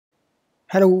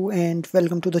Hello and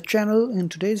welcome to the channel. In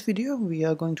today's video we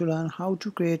are going to learn how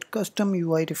to create custom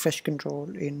UI refresh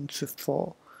control in Swift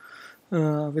 4.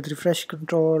 With refresh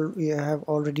control we have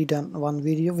already done one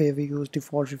video where we use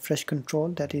default refresh control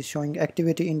that is showing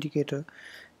activity indicator,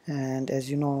 and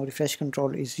as you know refresh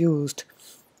control is used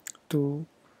to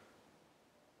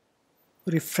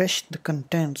refresh the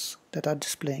contents that are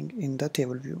displaying in the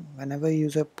table view. Whenever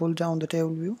user pull down the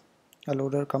table view, a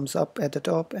loader comes up at the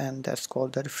top, and that's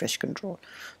called the refresh control.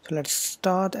 So let's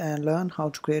start and learn how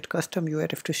to create custom UI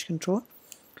refresh control.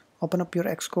 Open up your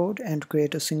Xcode and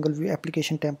create a single view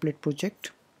application template project.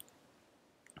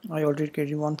 I already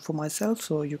created one for myself,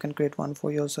 so you can create one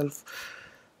for yourself.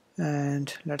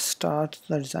 And let's start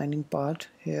the designing part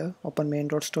here. Open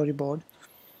main.storyboard,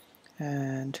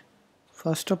 and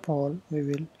first of all we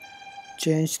will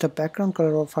change the background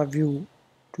color of our view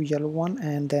to yellow one,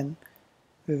 and then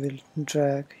we will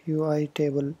drag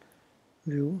UITableView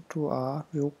to our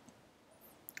view,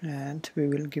 and we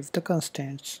will give the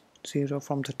constants 0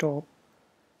 from the top,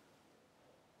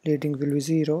 leading will be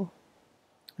 0,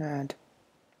 and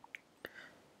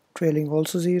trailing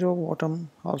also 0,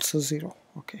 bottom also 0.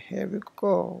 Okay, here we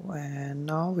go. And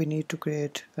now we need to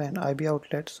create an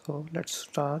IBOutlet. So let's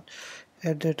start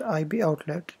at that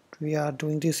IBOutlet. We are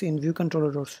doing this in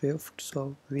viewController.swift.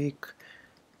 So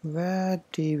where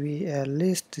TVL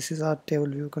list, this is our table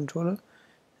view controller,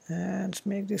 and let's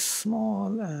make this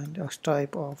small and a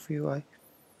type of UI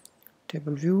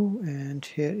table view, and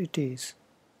here it is.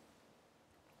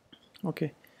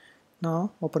 Okay,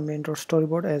 now open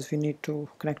main.storyboard, as we need to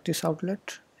connect this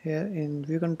outlet. Here in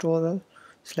view controller,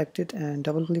 select it and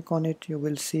double click on it. You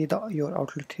will see your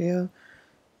outlet here.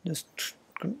 Just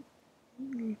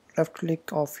left click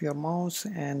of your mouse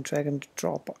and drag and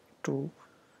drop to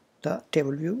the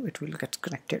table view. It will get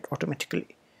connected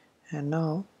automatically. And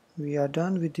now we are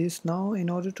done with this. Now in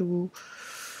order to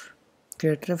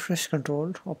create refresh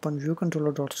control, open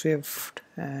viewController.swift,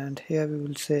 and here we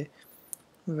will say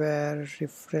where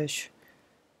refresh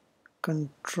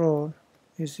control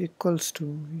is equals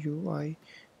to UI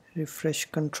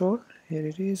refresh control. Here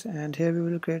it is, and here we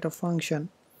will create a function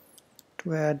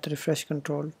to add the refresh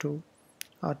control to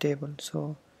our table.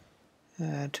 So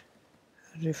add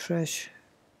refresh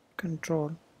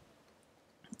control,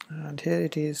 and here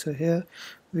it is. So here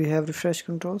we have refresh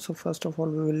control. So first of all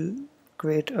we will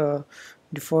create a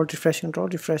default refresh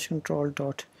control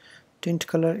dot tint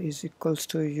color is equals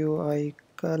to UI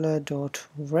color dot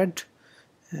red,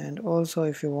 and also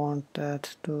if you want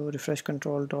that to refresh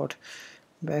control dot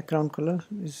background color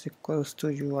is equals to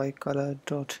UI color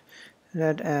dot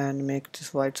red, and make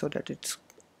this white so that it's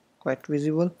quite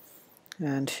visible.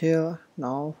 And here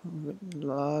now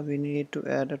we need to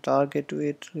add a target to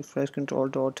it. Refresh control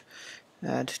dot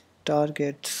add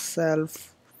target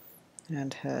self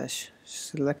and hash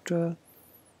selector,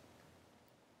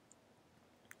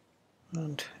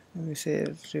 and we say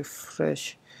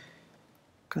refresh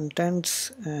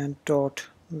contents and dot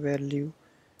value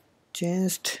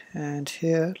changed. And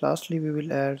here lastly we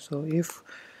will add, so if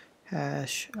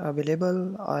hash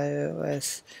available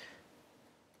iOS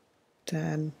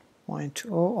 10.0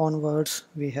 onwards,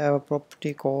 we have a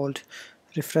property called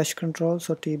refresh control.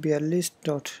 So tbl list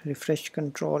dot refresh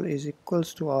control is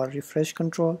equals to our refresh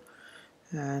control,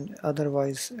 and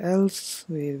otherwise else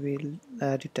we will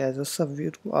add it as a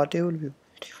subview to our table view.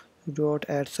 Dot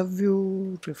add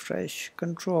subview refresh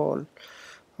control.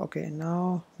 Okay,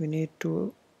 now we need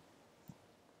to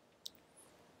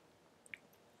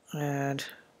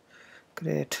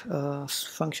create a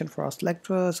function for our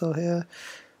selector. So here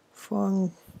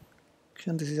function,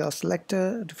 this is our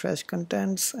selector, refresh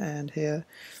contents, and here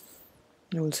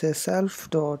you will say self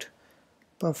dot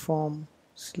perform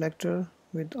selector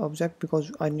with object,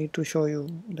 because I need to show you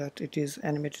that it is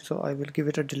animated, so I will give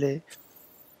it a delay.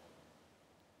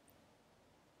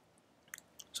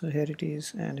 So here it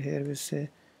is, and here we say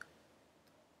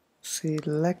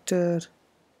selector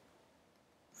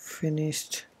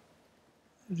finished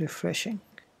refreshing.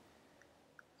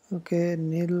 Okay,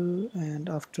 nil, and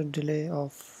after delay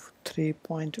of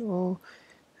 3.0,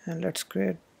 and let's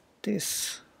create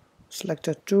this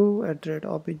selector 2 at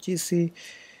 @objc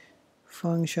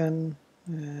function,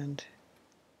 and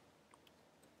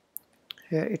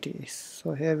here it is.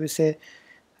 So here we say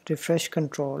refresh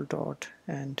control dot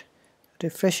and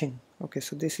refreshing. Okay,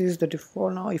 so this is the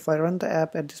default. Now if I run the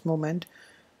app at this moment,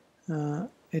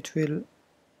 it will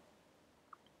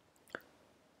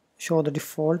show the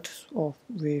default of,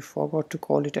 we forgot to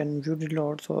call it in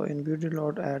viewDidLoad. So in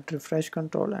viewDidLoad add refresh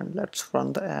control, and let's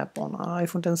run the app on our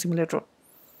iPhone 10 simulator.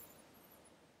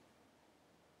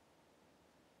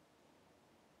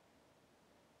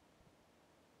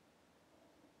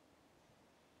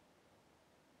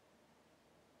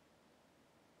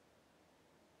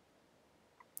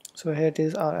 So here it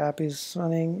is, our app is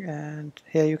running, and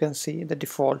here you can see the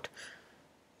default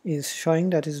is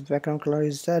showing that its background color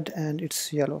is red and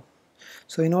it's yellow.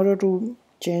 So in order to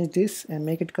change this and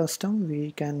make it custom,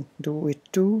 we can do it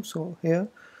too. So here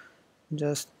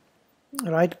just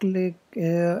right click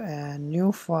here and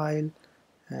new file,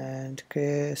 and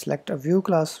select a view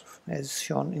class as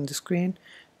shown in the screen,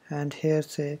 and here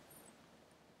say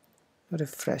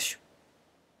refresh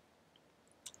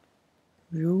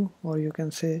view, or you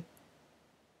can say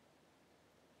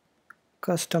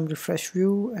custom refresh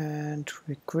view, and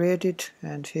we create it,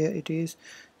 and here it is.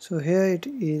 So here it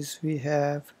is we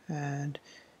have, and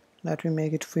let me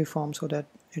make it freeform so that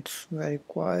it's very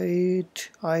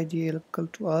quite ideal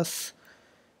to us.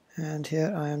 And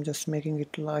here I am just making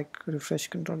it like refresh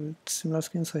control similar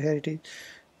skin. So here it is.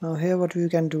 Now here what we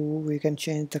can do, we can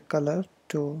change the color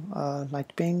to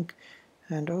light pink,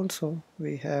 and also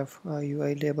we have a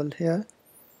UI label here.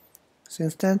 So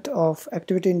instead of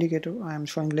activity indicator, I am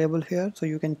showing label here, so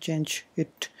you can change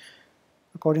it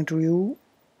according to your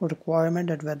requirement,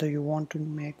 that whether you want to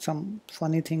make some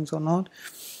funny things or not,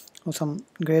 or some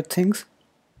great things.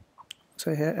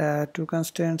 So here add two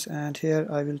constants, and here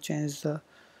I will change the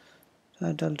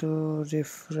title to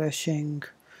refreshing,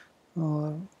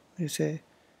 or you say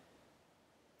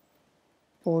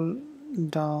pull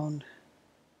down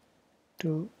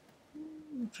to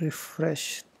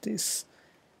refresh this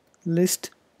list.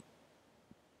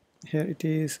 Here it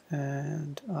is,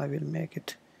 and I will make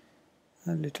it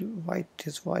a little white.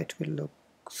 This white will look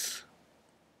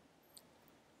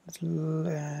little,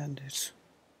 and it's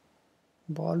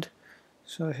bold.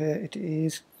 So here it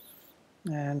is,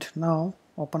 and now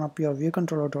open up your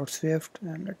viewcontroller.swift,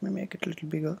 and let me make it a little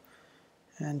bigger.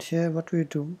 And here what we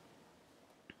do,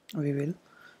 we will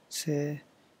say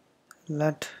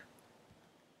let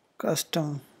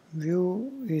custom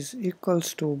view is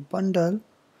equals to bundle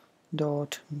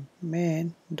dot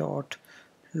main dot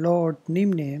load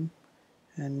name,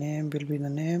 and name will be the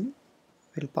name,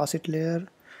 we'll pass it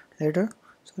later.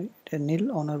 So the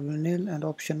nil, owner will nil, and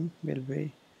option will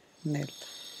be nil.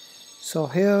 So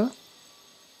here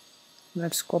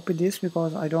let's copy this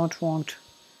because I don't want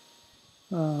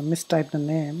mistype the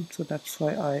name, so that's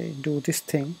why I do this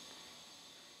thing.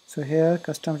 So here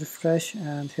custom refresh,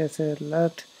 and here say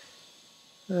let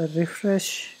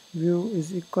refresh view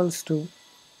is equals to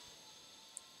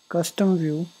custom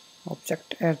view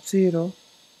object at 0.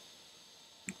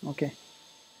 Okay,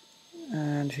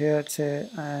 and here it's say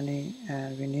any,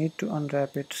 and we need to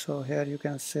unwrap it. So here you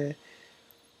can say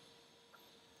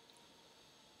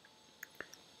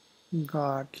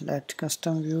guard let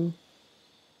custom view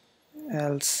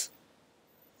else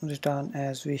return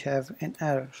as we have an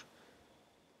error.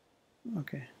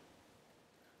 Okay,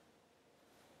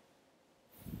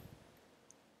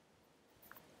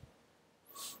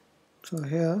 so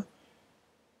here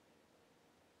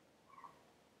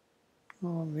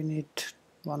we need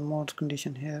one more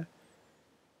condition here,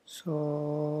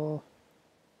 so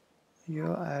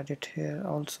you add it here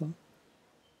also,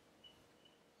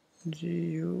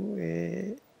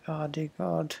 GUARD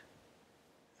guard,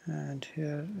 and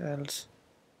here else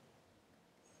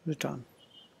return.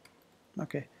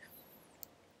 Okay,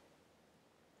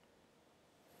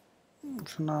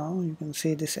 so now you can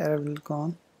see this error will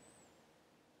gone.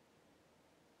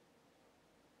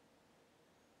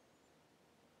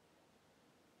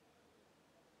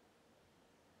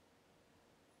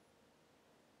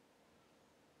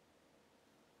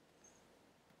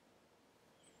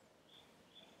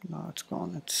 Now it's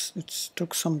gone. It's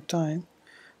took some time.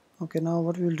 Okay, now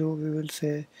what we'll do, we will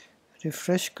say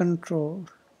refresh control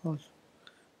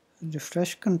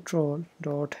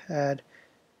dot add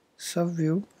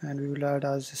subview, and we will add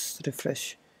as this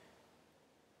refresh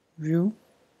view.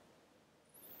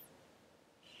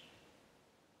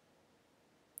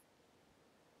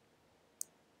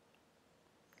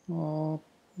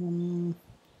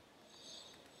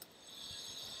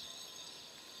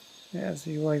 As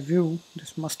UI view,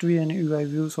 this must be an UI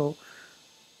view, so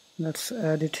let's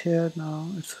add it here. Now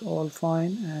it's all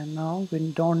fine, and now we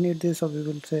don't need this, so we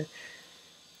will say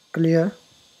clear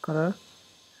color,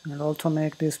 and also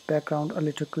make this background a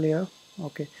little clear.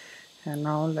 Okay, and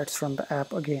now let's run the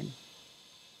app again.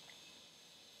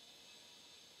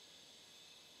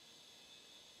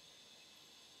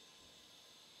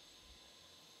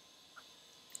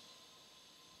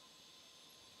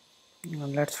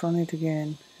 And let's run it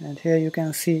again, and here you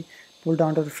can see pull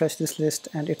down to refresh this list,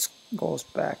 and it goes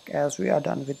back as we are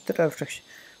done with the refresh.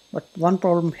 But one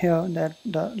problem here, that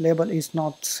the label is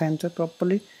not centered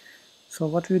properly. So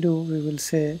what we do, we will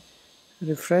say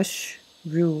refresh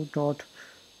view dot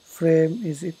frame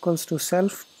is equals to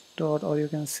self dot, or you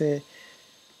can say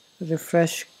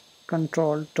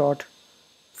RefreshControl dot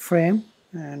frame,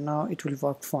 and now it will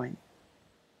work fine.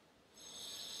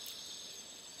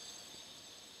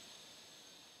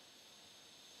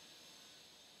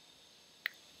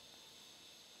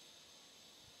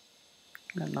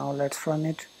 And now let's run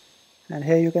it, and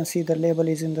here you can see the label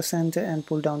is in the center, and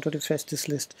pull down to refresh this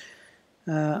list.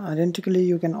 Identically,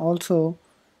 you can also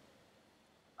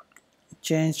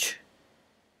change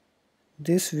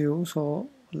this view. So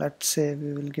let's say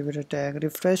we will give it a tag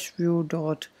refresh view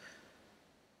dot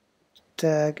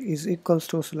tag is equals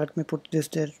to, so let me put this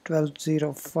date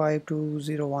 12/05 to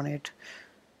 018,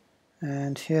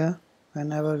 and here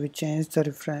whenever we change the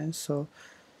reference, so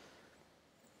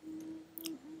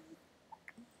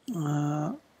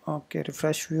okay,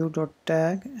 refresh view dot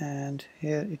tag, and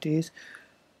here it is,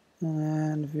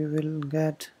 and we will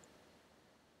get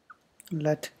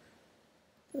let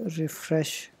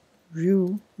refresh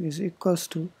view is equals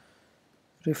to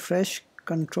refresh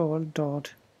control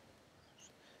dot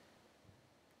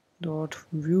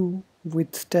view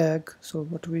with tag. So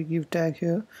what we give tag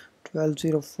here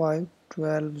 12/05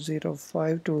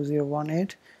 to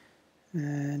 018,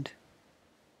 and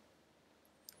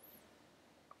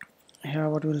here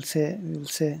what we'll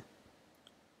say,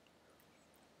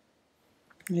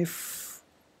 if,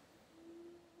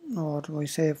 or we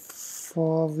say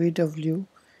for VW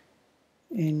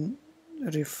in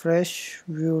refresh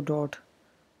view dot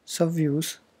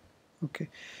subviews, okay,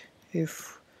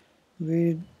 if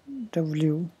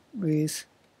VW is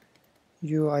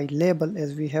UI label,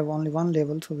 as we have only one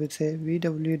label, so we say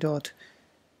VW dot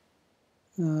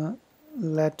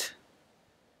let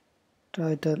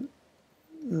title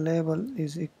label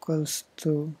is equals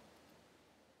to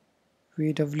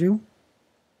VW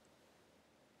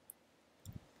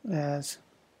as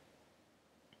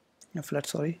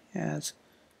as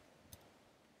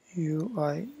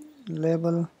UI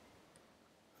label.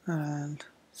 And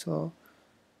so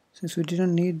since we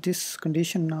didn't need this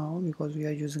condition now because we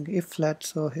are using if flat,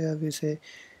 so here we say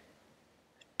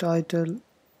title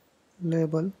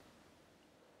label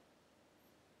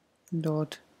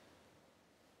dot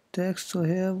text. So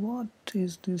here what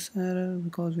is this error,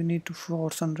 because we need to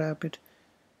force unwrap it,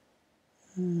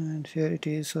 and here it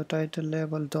is. So title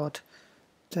label dot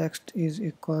text is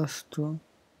equals to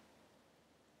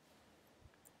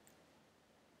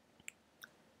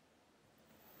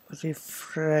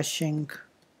refreshing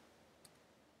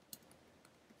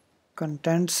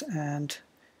contents, and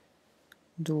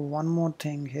do one more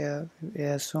thing here.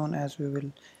 As soon as we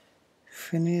will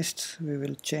finished, we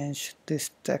will change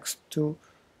this text to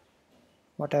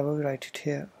whatever we write it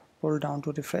here. Pull down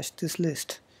to refresh this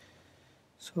list,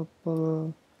 so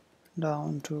pull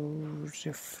down to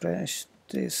refresh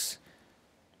this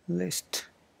list,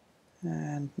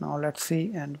 and now let's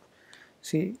see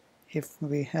if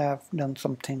we have done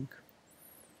something.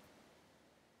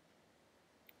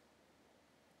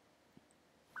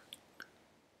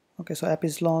 Okay, so app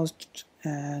is launched,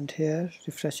 and here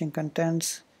refreshing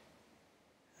contents,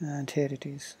 and here it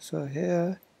is. So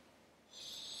here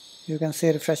you can see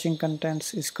refreshing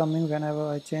contents is coming whenever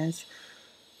I change,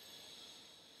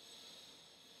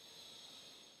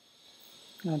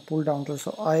 and pull down to,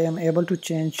 so I am able to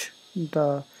change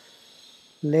the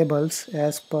labels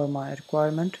as per my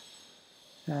requirement.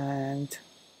 And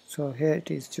so here it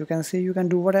is. You can see you can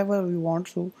do whatever you want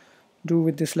to do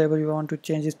with this label. You want to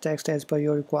change its text as per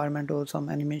your requirement, or some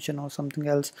animation or something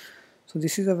else. So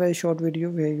this is a very short video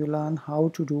where you learn how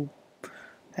to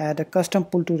add a custom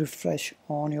pull to refresh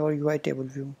on your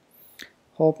UITableView.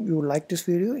 Hope you like this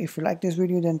video. If you like this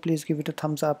video, then please give it a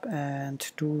thumbs up,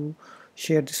 and do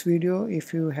share this video.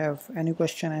 If you have any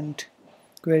question and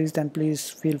queries, then please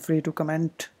feel free to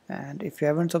comment, and if you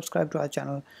haven't subscribed to our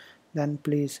channel, then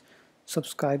please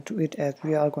subscribe to it, as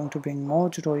we are going to bring more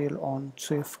tutorial on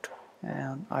Swift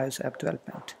and iOS app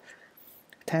development.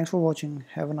 Thanks for watching.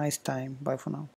 Have a nice time. Bye for now.